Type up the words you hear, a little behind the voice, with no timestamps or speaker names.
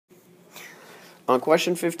On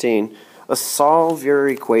question 15, solve your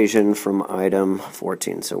equation from item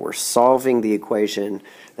 14. So we're solving the equation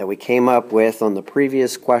that we came up with on the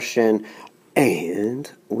previous question, and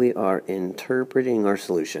we are interpreting our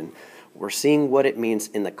solution. We're seeing what it means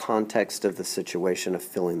in the context of the situation of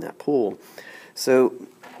filling that pool. So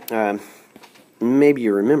maybe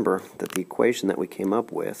you remember that the equation that we came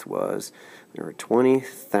up with was there are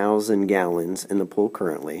 20,000 gallons in the pool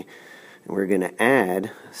currently, and we're going to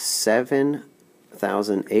add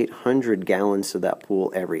 7,800 gallons to that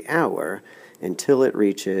pool every hour until it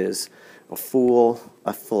reaches a full,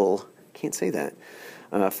 can't say that,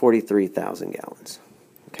 43,000 gallons.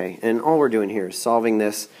 Okay, and all we're doing here is solving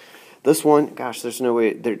this. This one, gosh, there's no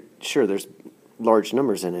way, sure, there's large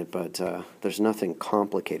numbers in it, but there's nothing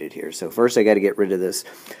complicated here. So first I got to get rid of this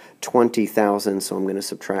 20,000, so I'm going to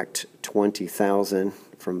subtract 20,000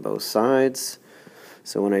 from both sides.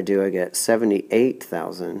 So when I do, I get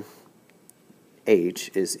 78,000. H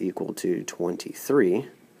is equal to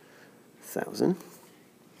 23,000.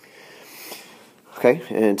 Okay,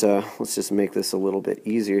 and let's just make this a little bit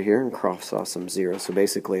easier here and cross off some zeros. So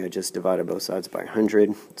basically I just divided both sides by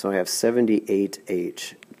 100. So I have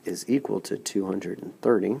 78H is equal to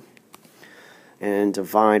 230. And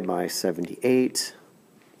divide by 78.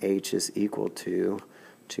 H is equal to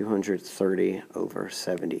 230 over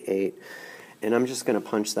 78. And I'm just going to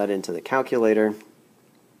punch that into the calculator.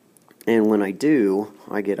 And when I do,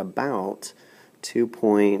 I get about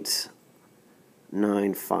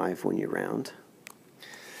 2.95 when you round.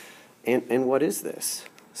 And what is this?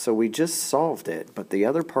 So we just solved it, but the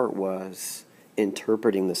other part was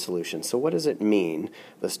interpreting the solution. So what does it mean,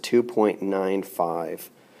 this 2.95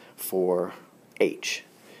 for H?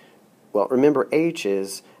 Well, remember H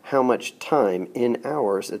is how much time in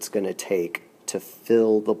hours it's going to take to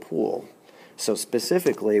fill the pool. So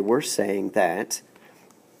specifically, we're saying that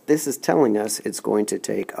this is telling us it's going to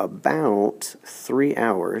take about 3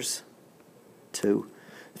 hours to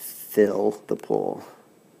fill the pool.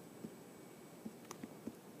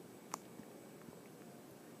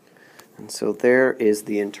 And so there is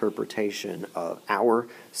the interpretation of our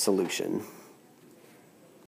solution.